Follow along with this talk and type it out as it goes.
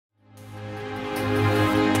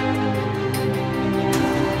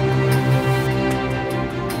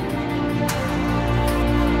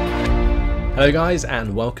Hello guys,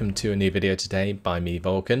 and welcome to a new video today by me,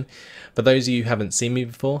 Vulcan. For those of you who haven't seen me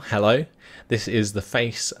before, hello. This is the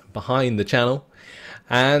face behind the channel,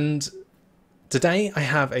 and today I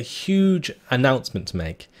have a huge announcement to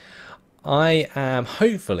make. I am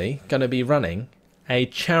hopefully going to be running a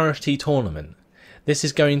charity tournament. This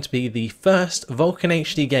is going to be the first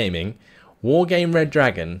VulcanHDGaming Wargame Red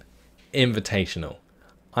Dragon Invitational.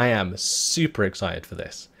 I am super excited for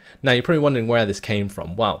this. Now you're probably wondering where this came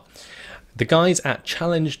from. Well, the guys at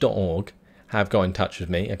challenge.org have got in touch with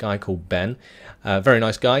me. A guy called Ben, a very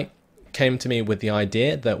nice guy, came to me with the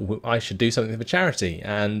idea that I should do something for charity.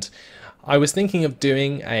 And I was thinking of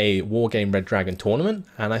doing a Wargame Red Dragon tournament,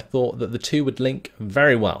 and I thought that the two would link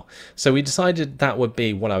very well. So we decided that would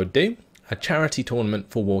be what I would do, a charity tournament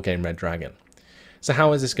for Wargame Red Dragon. So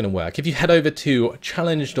how is this going to work? If you head over to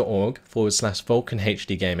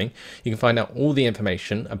challenge.org/VulcanHDGaming, you can find out all the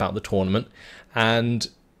information about the tournament. And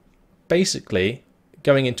basically,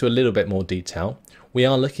 going into a little bit more detail, we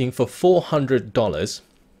are looking for $400,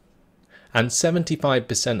 and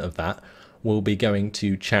 75% of that will be going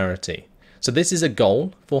to charity. So this is a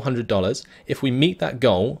goal, $400. If we meet that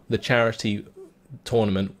goal, the charity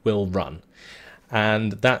tournament will run.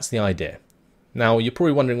 And that's the idea. Now, you're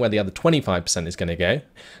probably wondering where the other 25% is going to go.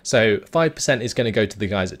 So 5% is going to go to the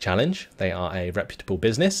guys at Challenge. They are a reputable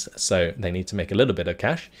business, so they need to make a little bit of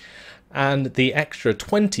cash. And the extra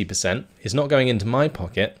 20% is not going into my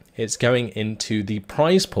pocket, it's going into the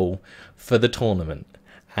prize pool for the tournament.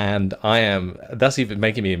 And that's even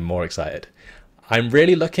making me even more excited. I'm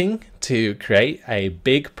really looking to create a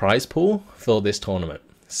big prize pool for this tournament.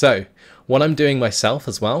 So what I'm doing myself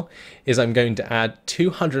as well is I'm going to add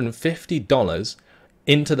 $250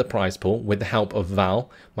 into the prize pool with the help of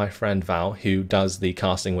Val, my friend Val, who does the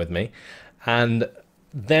casting with me. And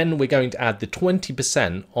then we're going to add the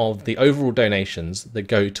 20% of the overall donations that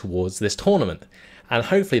go towards this tournament. And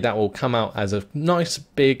hopefully that will come out as a nice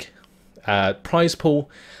big prize pool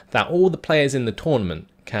that all the players in the tournament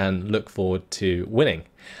can look forward to winning.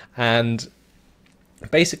 And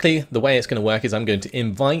basically the way it's going to work is I'm going to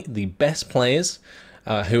invite the best players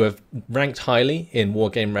who have ranked highly in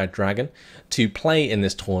Wargame Red Dragon to play in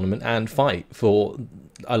this tournament and fight for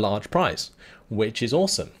a large prize, which is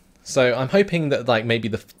awesome. So I'm hoping that maybe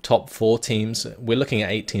the top 4 teams, we're looking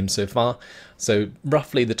at 8 teams so far, so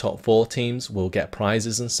roughly the top 4 teams will get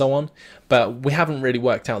prizes and so on, but we haven't really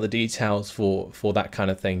worked out the details for that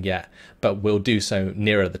kind of thing yet, but we'll do so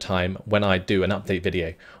nearer the time when I do an update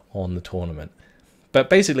video on the tournament. But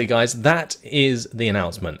basically guys, that is the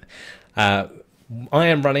announcement. I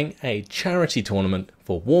am running a charity tournament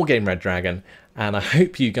for Wargame Red Dragon, and I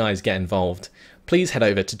hope you guys get involved. Please head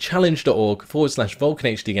over to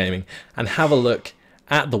challenge.org/VulcanHDGaming and have a look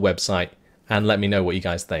at the website and let me know what you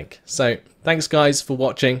guys think. So thanks guys for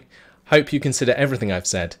watching. Hope you consider everything I've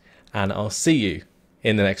said, and I'll see you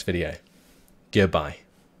in the next video. Goodbye.